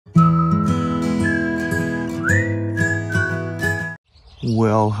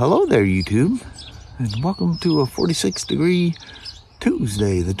Well, hello there, YouTube, and welcome to a 46-degree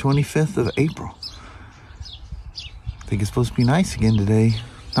Tuesday, the 25th of April. I think it's supposed to be nice again today.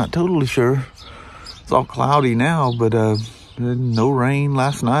 Not totally sure. It's all cloudy now, but no rain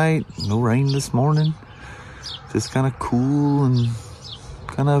last night, no rain this morning. Just kind of cool and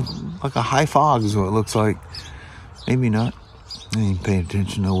kind of like a high fog is what it looks like. Maybe not. I ain't paying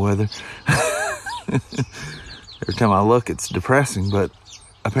attention to the weather. Every time I look, it's depressing, but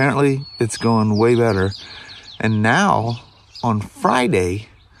apparently it's going way better. And now, on Friday,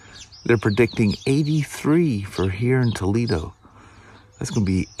 they're predicting 83 for here in Toledo. That's going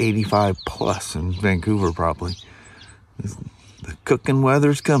to be 85 plus in Vancouver, probably. The cooking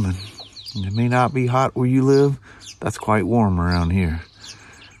weather's coming. It may not be hot where you live. That's quite warm around here.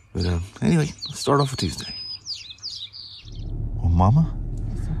 But anyway, let's start off with Tuesday. Well, Mama,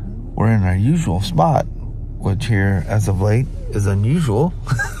 we're in our usual spot, which here, as of late, is unusual.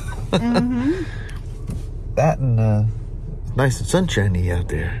 Mm-hmm. That and it's nice and sunshiny out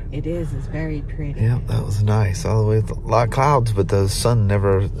there. It is. It's very pretty. Yeah, that was nice. All the way with a lot of clouds, but the sun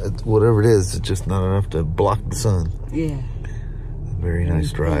never, whatever it is, it's just not enough to block the sun. Yeah. Very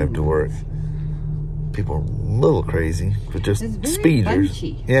nice drive to work. People are a little crazy, but just it's very speeders.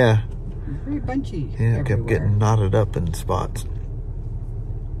 Bunchy. Yeah. Very bunchy. Yeah, everywhere. kept getting knotted up in spots.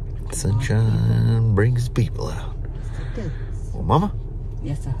 Sunshine brings people out. It does. Well, Mama,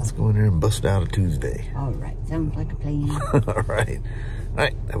 Yes, I let's go in there and bust out a Tuesday. All right. Sounds like a plan. All right. All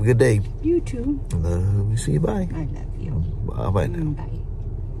right. Have a good day. You too. Love you. See you. Bye. I love you. Bye now. Bye.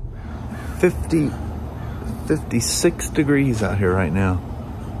 56 degrees out here right now.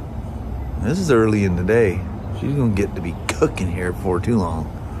 This is early in the day. She's gonna get to be cooking here before too long.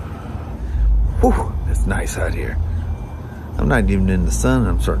 Whew, it's nice out here. I'm not even in the sun.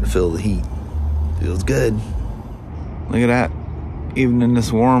 I'm starting to feel the heat. Feels good. Look at that. Even in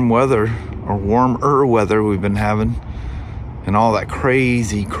this warm weather, or warmer weather we've been having, and all that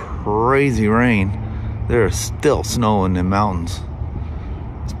crazy rain, there's still snow in the mountains.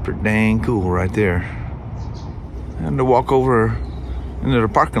 It's pretty dang cool right there. I had to walk over into the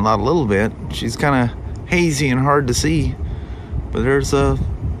parking lot a little bit. She's kind of hazy and hard to see, but there's the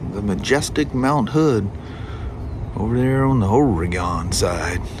majestic Mount Hood over there on the Oregon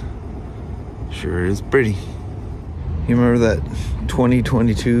side. Sure is pretty. You remember that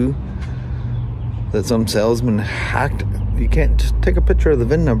 2022 that some salesman hacked? You can't just take a picture of the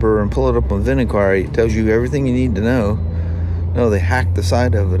VIN number and pull it up on VIN inquiry. It tells you everything you need to know. No, they hacked the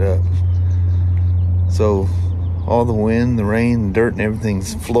side of it up. So all the wind, the rain, the dirt, and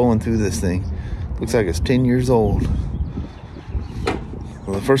everything's flowing through this thing. Looks like it's 10 years old.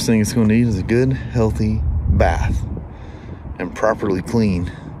 Well, the first thing it's going to need is a good, healthy bath. And properly clean.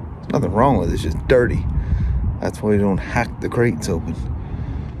 There's nothing wrong with it, it's just dirty. That's why you don't hack the crates open.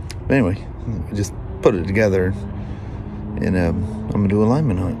 But anyway, I just put it together. And I'm going to do a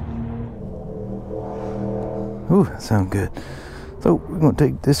lineman hunt. Ooh, that sounds good. So we're going to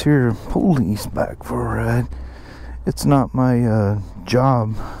take this here police back for a ride. It's not my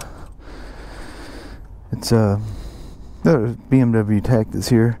job. It's the BMW tech that's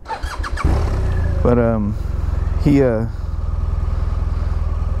here. But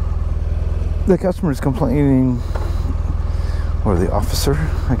the customer's complaining, or the officer,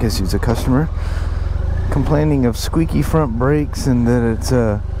 I guess he's a customer, complaining of squeaky front brakes and that it's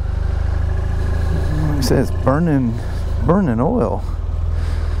he says burning oil.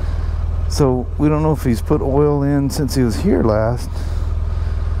 So we don't know if he's put oil in since he was here last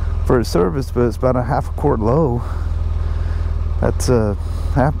for his service, but it's about a half a quart low. That's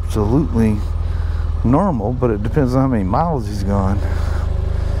absolutely normal, but it depends on how many miles he's gone.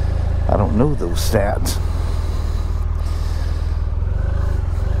 I don't know those stats.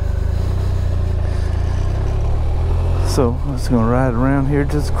 So I'm just gonna ride around here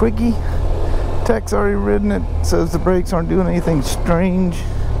just quickie. Tech's already ridden it, says the brakes aren't doing anything strange.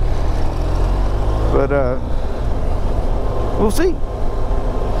 But we'll see.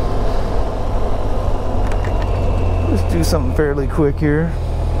 Let's do something fairly quick here.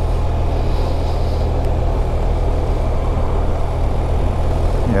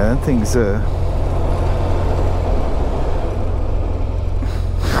 Yeah, that thing's I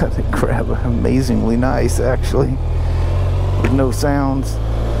think crap, amazingly nice actually, with no sounds.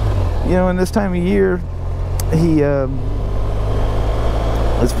 You know, in this time of year, he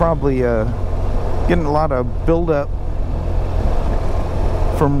is probably getting a lot of buildup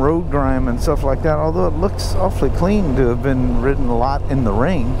from road grime and stuff like that, although it looks awfully clean to have been ridden a lot in the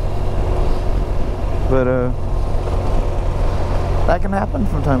rain. But that can happen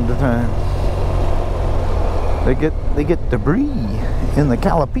from time to time. They get debris in the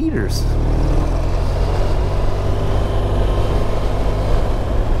calipers.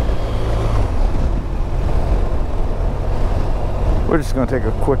 We're just gonna take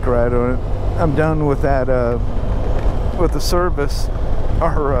a quick ride on it. I'm done with that, with the service,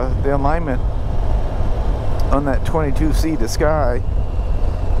 or the alignment on that 22C to Sky.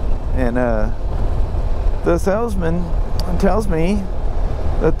 And the salesman tells me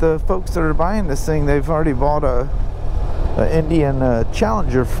that the folks that are buying this thing, they've already bought a Indian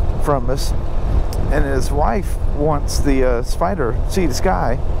Challenger from us, and his wife wants the Spyder C to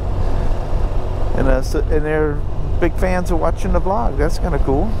Sky, and they're big fans of watching the vlog. That's kind of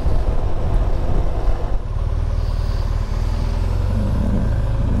cool.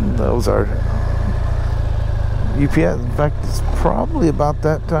 Those are UPS. In fact, it's probably about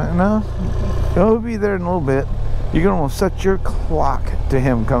that time. No, he'll be there in a little bit. You're gonna want to set your clock to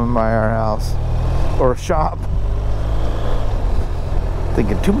him coming by our house or shop.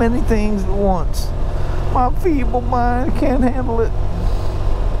 Thinking too many things at once. My feeble mind can't handle it.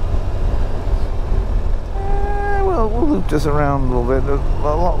 Well, we'll loop this around a little bit. There's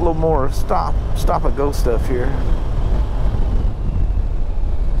a little more stop and go stuff here.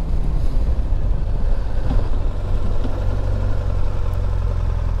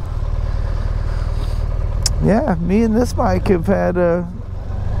 Yeah, me and this bike have had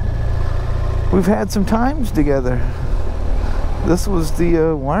we've had some times together. This was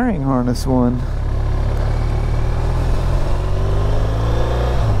the wiring harness one,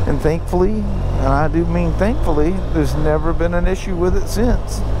 and thankfully, and I do mean thankfully, there's never been an issue with it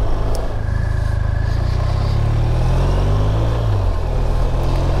since.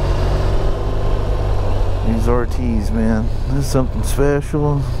 These RTs, man, there's something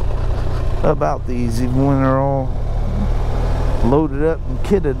special about these, even when they're all loaded up and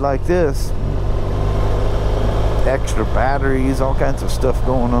kitted like this. Extra batteries, all kinds of stuff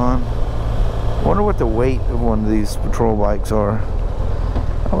going on. Wonder what the weight of one of these patrol bikes are.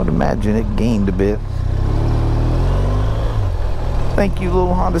 I would imagine it gained a bit. Thank you,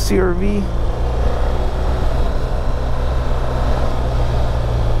 little Honda CR-V.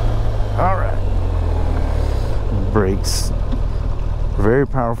 Alright. Brakes. Very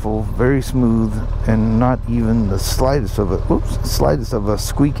powerful, very smooth, and not even the slightest of a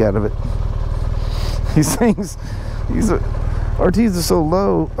squeak out of it. These things, RTs are so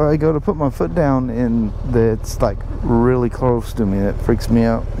low, I go to put my foot down and it's like really close to me. It freaks me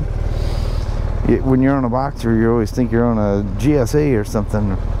out. When you're on a Boxer, you always think you're on a GSA or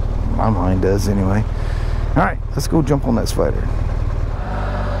something. My mind does anyway. Alright, let's go jump on that Spyder.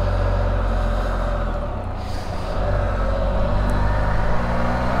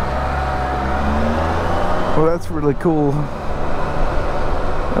 Well, that's really cool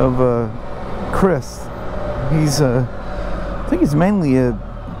of Chris. He's I think he's mainly a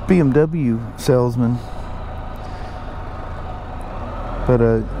BMW salesman, but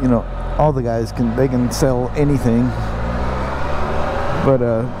you know, all the guys can sell anything, but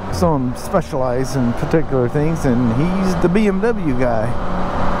some of them specialize in particular things, and he's the BMW guy.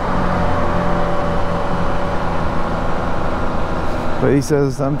 But he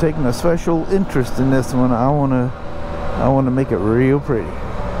says, I'm taking a special interest in this one. I want to make it real pretty.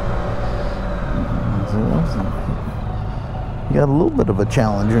 So, you got a little bit of a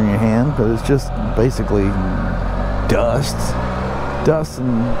Challenger in your hand, but it's just basically dust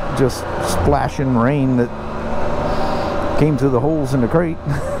and just splashing rain that came through the holes in the crate.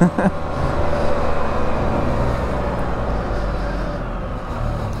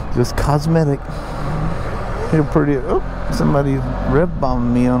 Just cosmetic. Feel pretty. Oh, somebody rev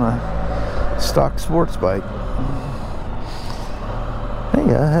bombed me on a stock sports bike.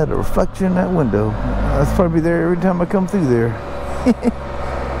 Hey, I had a reflection in that window. That's probably there every time I come through there.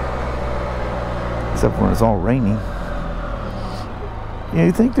 Except when it's all raining. Yeah,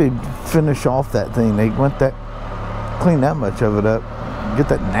 you think they'd finish off that thing. They went that, clean that much of it up, get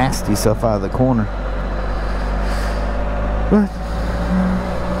that nasty stuff out of the corner. But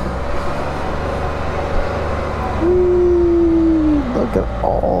look at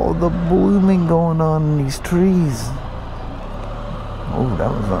all the blooming going on in these trees. Oh,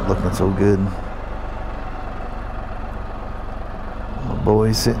 that was not looking so good. My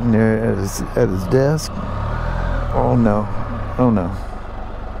boy's sitting there at his desk. Oh no. Oh no.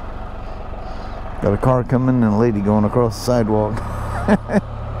 Got a car coming and a lady going across the sidewalk.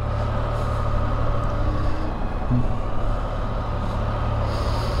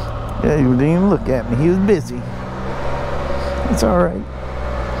 Yeah, he didn't even look at me. He was busy. It's alright.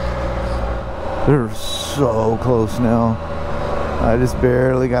 They're so close now. I just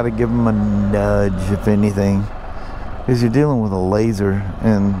barely got to give them a nudge, if anything. Because you're dealing with a laser,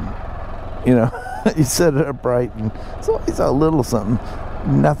 and you know, you set it up right, and it's always a little something.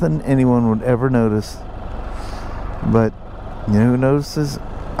 Nothing anyone would ever notice. But you know who notices?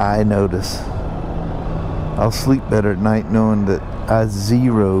 I notice. I'll sleep better at night knowing that I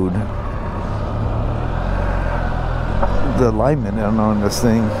zeroed the alignment on this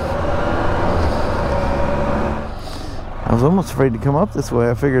thing. I was almost afraid to come up this way.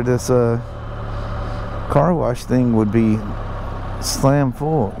 I figured this car wash thing would be slam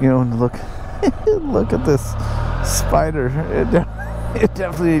full. You know, and look look at this Spyder. It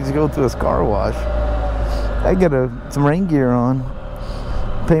definitely needs to go through this car wash. I get some rain gear on,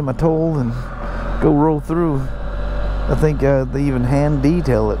 pay my toll, and go roll through. I think they even hand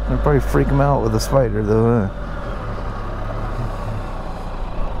detail it. It'll probably freak them out with a Spyder though, huh?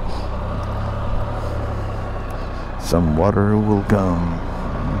 Some water will come.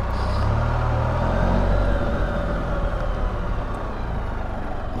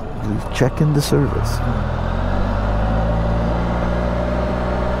 Please check into service.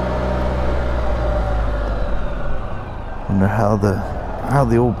 Wonder how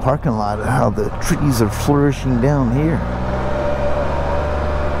the old parking lot, how the trees are flourishing down here.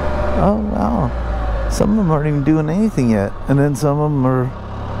 Oh wow, some of them aren't even doing anything yet, and then some of them are.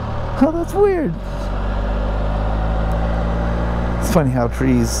 Oh, that's weird. It's funny how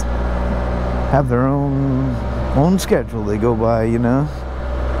trees have their own schedule they go by, you know.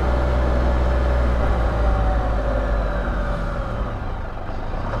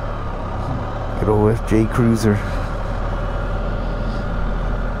 Good old FJ Cruiser.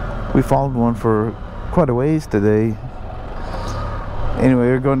 We followed one for quite a ways today. Anyway,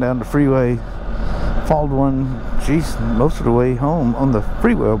 we were going down the freeway. Followed one, geez, most of the way home on the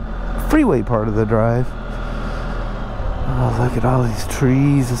freeway part of the drive. Oh, look at all these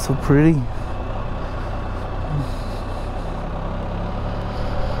trees. It's so pretty.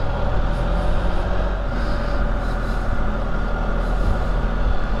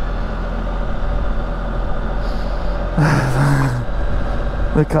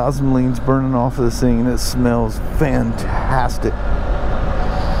 The cosmoline's burning off of this thing, and it smells fantastic.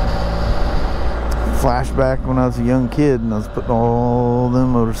 Flashback when I was a young kid and I was putting all them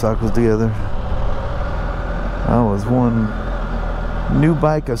motorcycles together. I was one new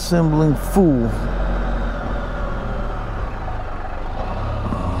bike assembling fool.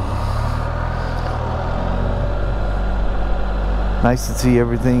 Nice to see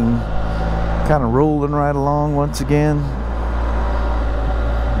everything kind of rolling right along once again.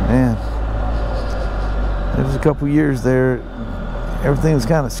 Man, there was a couple years there, everything was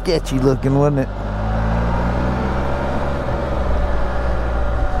kind of sketchy looking, wasn't it?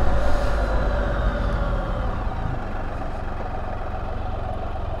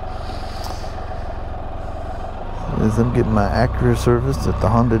 As I'm getting my Acura serviced at the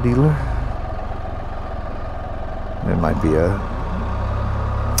Honda dealer. There might be a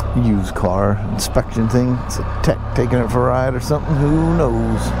used car inspection thing. It's a tech taking it for a ride or something. Who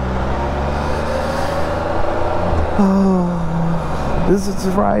knows? Oh, does this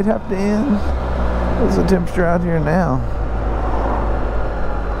ride have to end? What's the temperature out here now?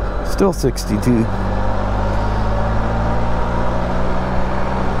 Still 62.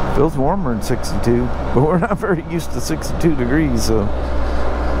 Feels warmer than 62, but we're not very used to 62 degrees, so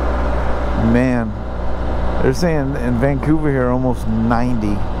man, they're saying in Vancouver here almost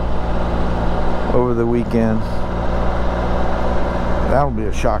 90 over the weekend. That'll be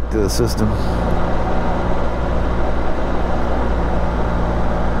a shock to the system.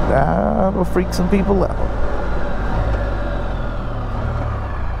 That'll freak some people out.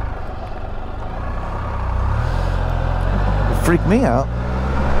 It'll freak me out.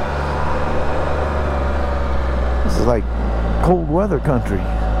 This is like cold weather country.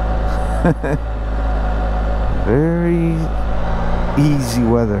 Very easy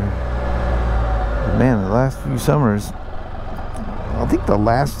weather. Man, the last few summers, I think the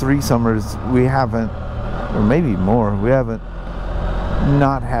last 3 summers we haven't, or maybe more, we haven't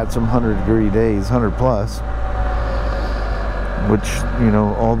not had some 100-degree days, 100 plus, which, you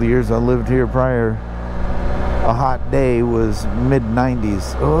know, all the years I lived here prior, a hot day was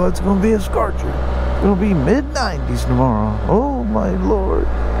mid-90s. Oh, it's gonna be a scorcher. It's gonna be mid-90s tomorrow. Oh my Lord.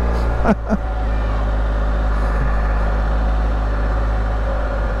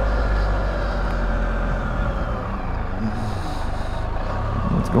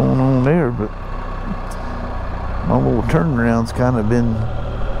 Going on there, but my little turnaround's kind of been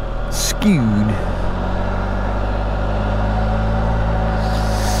skewed.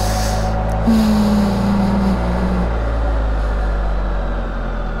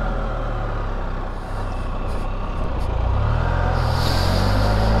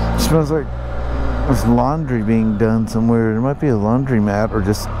 Smells like there's laundry being done somewhere. There might be a laundromat or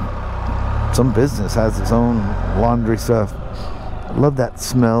just some business has its own laundry stuff. I love that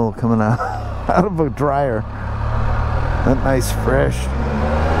smell coming out of a dryer. That nice fresh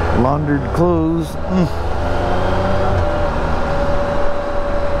laundered clothes.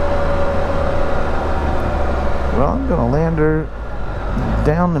 Well, I'm gonna land her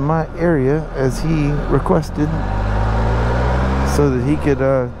down in my area as he requested, so that he could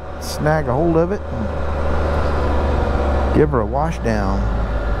snag a hold of it and give her a wash down.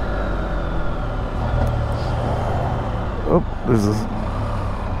 Oh, there's a...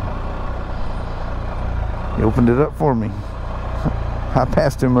 He opened it up for me. I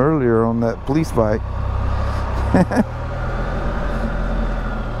passed him earlier on that police bike.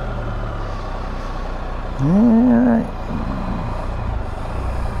 Alright.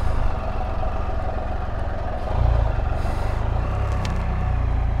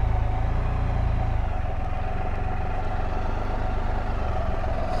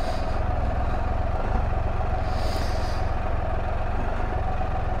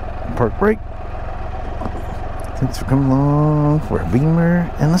 Park brake. Thanks for coming along for a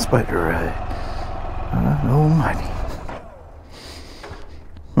Beamer and a Spyder ride. Almighty.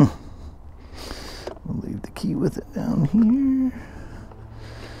 We'll leave the key with it down here.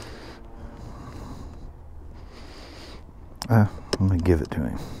 I'm going to give it to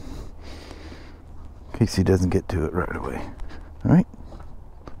him in case he doesn't get to it right away. Alright.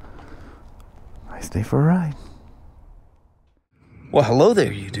 Nice day for a ride. Well, hello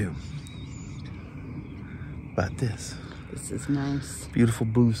there, YouTube. About this. This is nice. Beautiful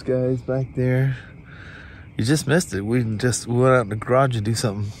blue skies back there. You just missed it. We went out in the garage to do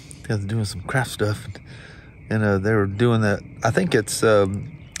something. Guys are doing some craft stuff, and they were doing that. I think it's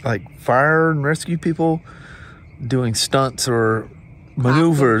like fire and rescue people doing stunts or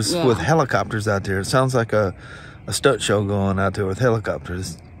maneuvers with helicopters out there. It sounds like a stunt show going out there with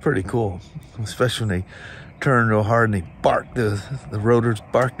helicopters. It's pretty cool, especially when they turn real hard and they bark. The rotors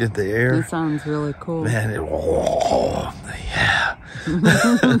barked at the air. It sounds really cool. Man, yeah.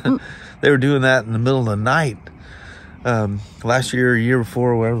 They were doing that in the middle of the night. Last year, year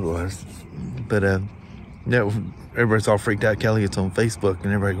before, whatever it was. But yeah, everybody's all freaked out. Kelly, it's on Facebook,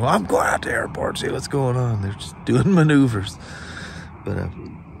 and everybody, well, I'm going out to the airport, see what's going on. They're just doing maneuvers. But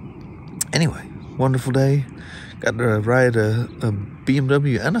anyway, wonderful day. Got to ride a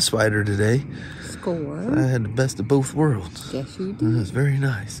BMW and a Spyder today. Score. I had the best of both worlds. Yes, you did. It was very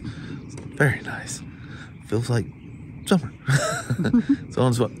nice. Very nice. Feels like summer. So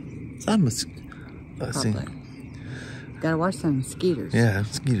on what? Gotta watch some mosquitoes. Yeah,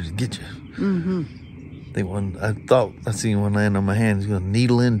 mosquitoes get you. Mm-hmm. I thought I seen one land on my hand. He's gonna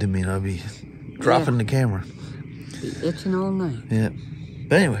needle into me, and I'll be dropping the camera. Be itching all night. Yeah.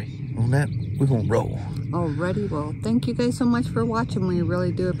 But anyway, on that, we're gonna roll. Alrighty, well, thank you guys so much for watching. We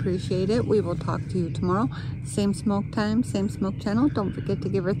really do appreciate it. We will talk to you tomorrow. Same smoke time, same smoke channel. Don't forget to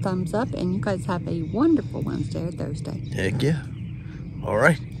give her a thumbs up. And you guys have a wonderful Wednesday or Thursday. Heck yeah. All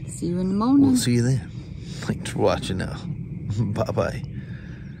right. See you in the morning. We'll see you then. Thanks for watching now. Bye-bye.